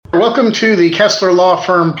Welcome to the Kessler Law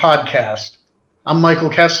Firm podcast. I'm Michael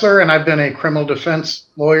Kessler, and I've been a criminal defense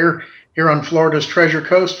lawyer here on Florida's Treasure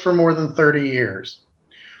Coast for more than 30 years.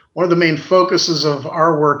 One of the main focuses of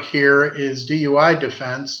our work here is DUI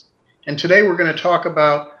defense, and today we're going to talk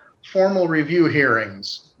about formal review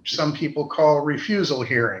hearings, which some people call refusal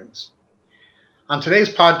hearings. On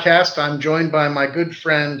today's podcast, I'm joined by my good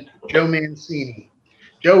friend, Joe Mancini.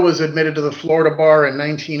 Joe was admitted to the Florida bar in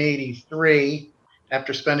 1983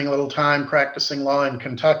 after spending a little time practicing law in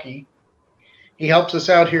Kentucky. He helps us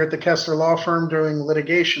out here at the Kessler Law Firm doing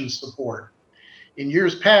litigation support. In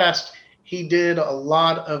years past, he did a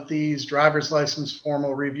lot of these driver's license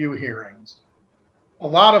formal review hearings. A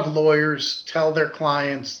lot of lawyers tell their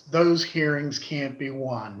clients those hearings can't be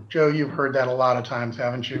won. Joe, you've heard that a lot of times,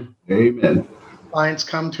 haven't you? Amen. Clients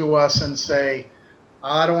come to us and say,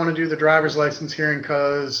 I don't want to do the driver's license hearing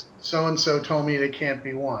because so-and-so told me they can't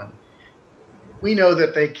be won. We know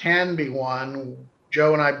that they can be won.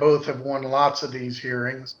 Joe and I both have won lots of these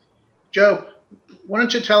hearings. Joe, why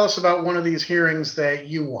don't you tell us about one of these hearings that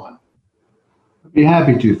you won? I'd be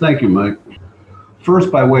happy to. Thank you, Mike.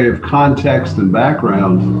 First, by way of context and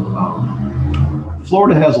background,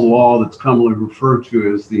 Florida has a law that's commonly referred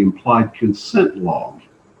to as the implied consent law.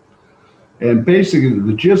 And basically,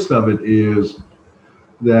 the gist of it is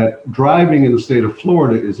that driving in the state of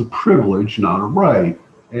Florida is a privilege, not a right.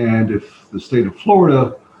 And if the state of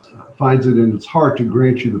Florida finds it in its heart to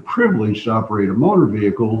grant you the privilege to operate a motor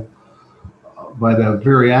vehicle, by the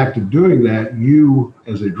very act of doing that, you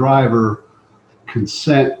as a driver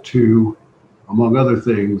consent to, among other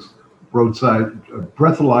things, roadside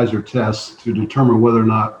breathalyzer tests to determine whether or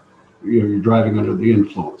not you're driving under the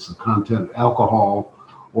influence, the content of alcohol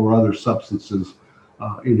or other substances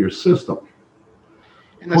in your system.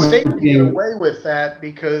 And the state can get away with that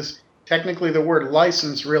because technically, the word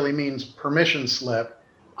license really means permission slip.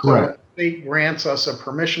 Correct. So if the state grants us a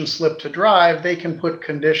permission slip to drive, they can put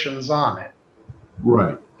conditions on it.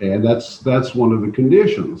 Right, and that's one of the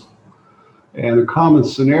conditions. And a common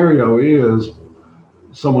scenario is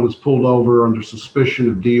someone is pulled over under suspicion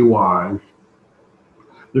of DUI.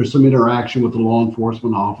 There's some interaction with the law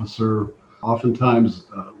enforcement officer. Oftentimes,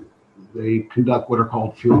 they conduct what are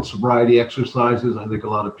called field sobriety exercises. I think a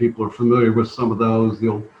lot of people are familiar with some of those.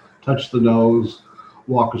 They'll touch the nose,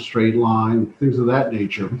 walk a straight line, things of that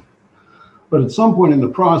nature. But at some point in the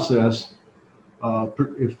process,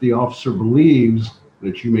 if the officer believes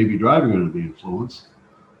that you may be driving under the influence,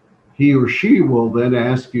 he or she will then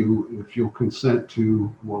ask you if you'll consent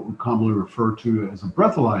to what we commonly refer to as a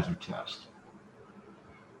breathalyzer test.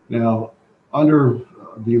 Now, under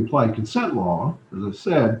the implied consent law, as I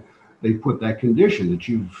said, they put that condition that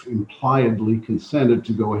you've impliedly consented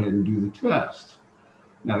to go ahead and do the test.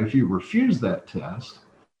 Now, if you refuse that test,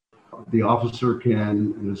 the officer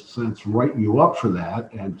can, in a sense, write you up for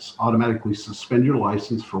that and automatically suspend your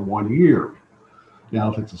license for 1 year.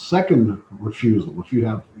 Now, if it's a second refusal, if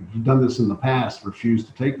you've done this in the past, refused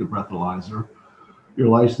to take the breathalyzer, your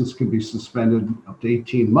license can be suspended up to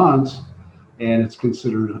 18 months, and it's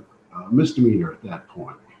considered a misdemeanor at that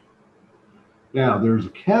point. Now, there's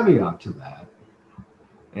a caveat to that,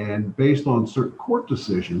 and based on certain court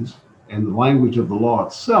decisions, and the language of the law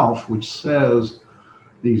itself, which says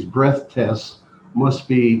these breath tests must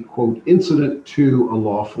be, quote, incident to a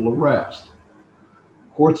lawful arrest.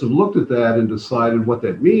 Courts have looked at that and decided what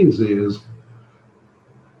that means is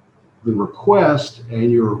the request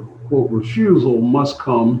and your, quote, refusal must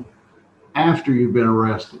come after you've been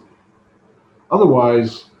arrested.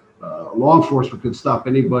 Otherwise, law enforcement could stop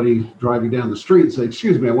anybody driving down the street and say,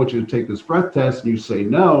 excuse me, I want you to take this breath test, and you say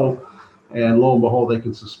no, and lo and behold, they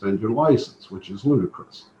can suspend your license, which is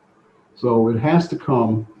ludicrous. So it has to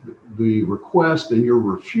come, the request and your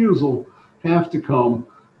refusal have to come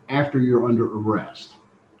after you're under arrest.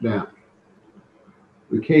 Now,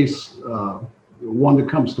 the case, one that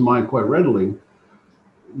comes to mind quite readily,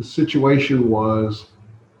 the situation was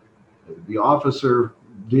the officer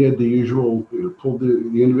did the usual, pulled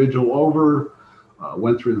the individual over,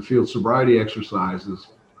 went through the field sobriety exercises,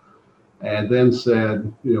 and then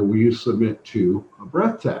said, will you submit to a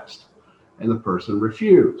breath test? And the person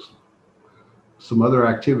refused. Some other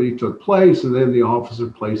activity took place, and then the officer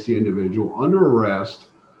placed the individual under arrest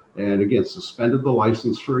and, again, suspended the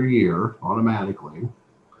license for a year automatically.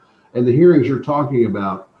 And the hearings you're talking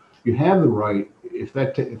about, you have the right, if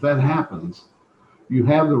that happens, you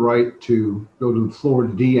have the right to go to the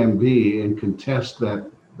Florida DMV and contest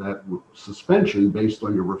that suspension based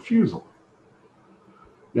on your refusal.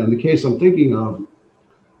 Now, in the case I'm thinking of,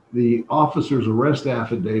 the officer's arrest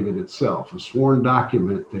affidavit itself, a sworn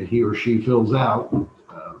document that he or she fills out,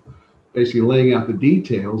 basically laying out the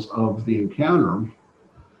details of the encounter.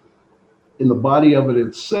 In the body of it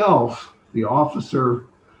itself, the officer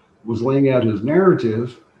was laying out his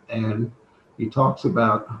narrative, and he talks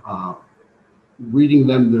about reading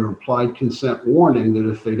them their implied consent warning that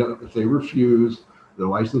if they refuse, their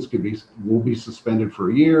license will be suspended for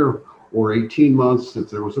a year or 18 months if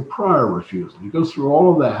there was a prior refusal. He goes through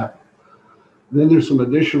all of that. Then there's some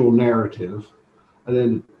additional narrative, and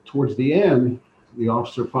then towards the end, the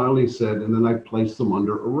officer finally said, and then I placed them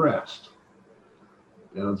under arrest.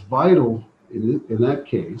 Now it's vital in that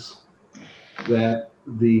case that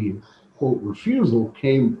the quote refusal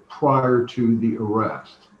came prior to the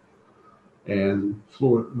arrest. And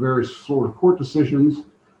various Florida court decisions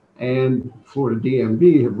and Florida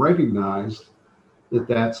DMV have recognized that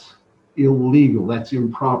that's illegal, that's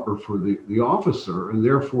improper for the officer, and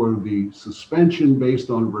therefore the suspension based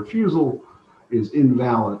on refusal is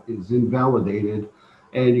invalidated,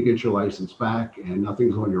 and you get your license back and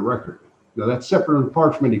nothing's on your record. Now that's separate and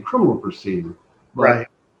apart from any criminal proceeding, but Right.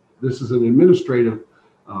 This is an administrative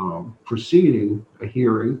proceeding, a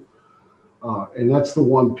hearing, and that's the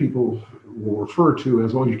one people will refer to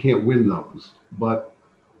as, well, you can't win those. But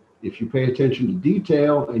if you pay attention to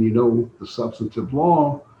detail and you know the substantive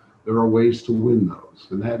law, there are ways to win those.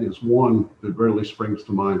 And that is one that readily springs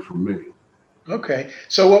to mind for me. Okay.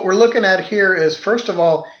 So what we're looking at here is, first of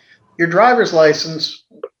all, your driver's license,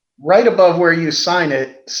 right above where you sign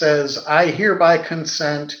it, says, I hereby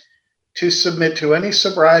consent to submit to any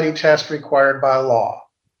sobriety test required by law.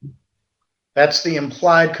 That's the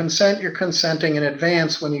implied consent. You're consenting in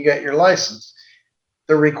advance when you get your license.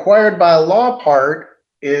 The required by law part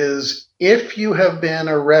is if you have been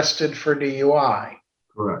arrested for DUI.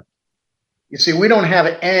 Correct. You see, we don't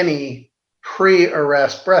have any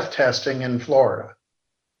pre-arrest breath testing in Florida.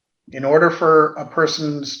 In order for a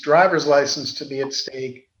person's driver's license to be at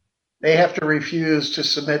stake, they have to refuse to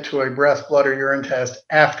submit to a breath, blood, or urine test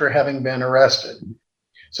after having been arrested.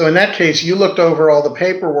 So in that case, you looked over all the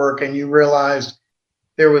paperwork and you realized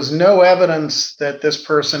there was no evidence that this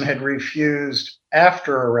person had refused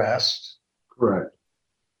after arrest. Correct.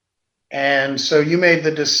 And so you made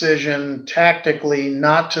the decision tactically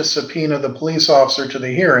not to subpoena the police officer to the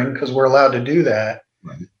hearing, because we're allowed to do that,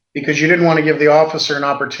 right, because you didn't want to give the officer an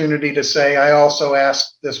opportunity to say, I also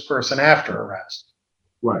asked this person after arrest.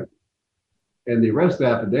 Right. And the arrest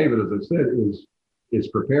affidavit, as I said, is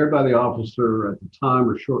prepared by the officer at the time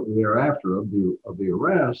or shortly thereafter of the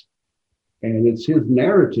arrest, and it's his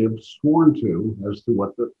narrative sworn to as to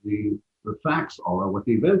what the facts are, what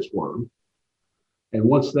the events were. And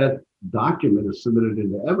once that document is submitted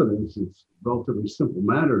into evidence, it's a relatively simple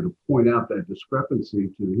matter to point out that discrepancy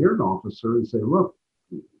to the hearing officer and say, look,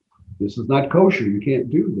 this is not kosher, you can't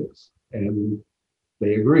do this. And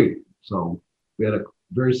they agreed. So we had a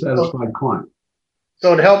very satisfied client.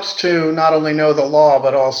 So it helps to not only know the law,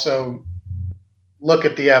 but also look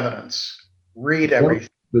at the evidence, read everything.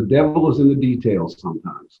 The devil is in the details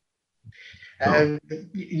sometimes. So.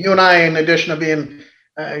 You and I, in addition to being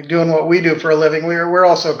doing what we do for a living, we're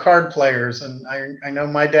also card players. And I know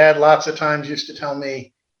my dad lots of times used to tell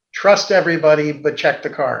me, trust everybody, but check the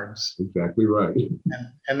cards. Exactly right.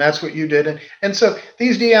 And that's what you did. And so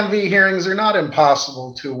these DMV hearings are not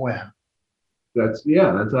impossible to win. That's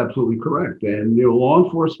absolutely correct. And law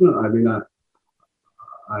enforcement, I mean, I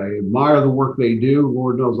admire the work they do.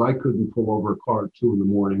 Lord knows I couldn't pull over a car at 2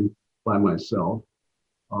 a.m. by myself.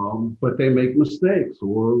 But they make mistakes,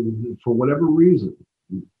 or for whatever reason,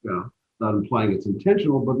 not implying it's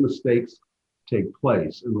intentional, but mistakes take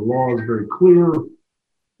place. And the law is very clear.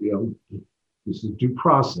 This is due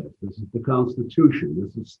process. This is the Constitution.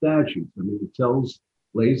 This is statutes. I mean, it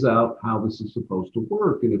lays out how this is supposed to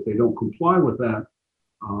work. And if they don't comply with that,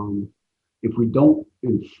 if we don't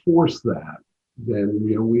enforce that, then,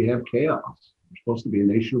 we have chaos. We're supposed to be a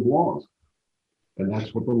nation of laws. And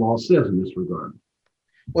that's what the law says in this regard.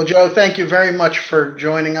 Well, Joe, thank you very much for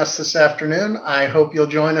joining us this afternoon. I hope you'll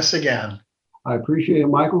join us again. I appreciate it,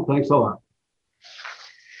 Michael. Thanks a lot.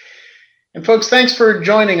 And folks, thanks for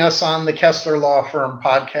joining us on the Kessler Law Firm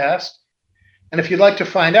podcast. And if you'd like to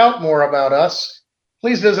find out more about us,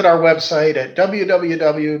 please visit our website at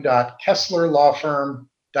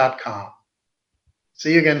www.kesslerlawfirm.com.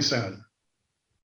 See you again soon.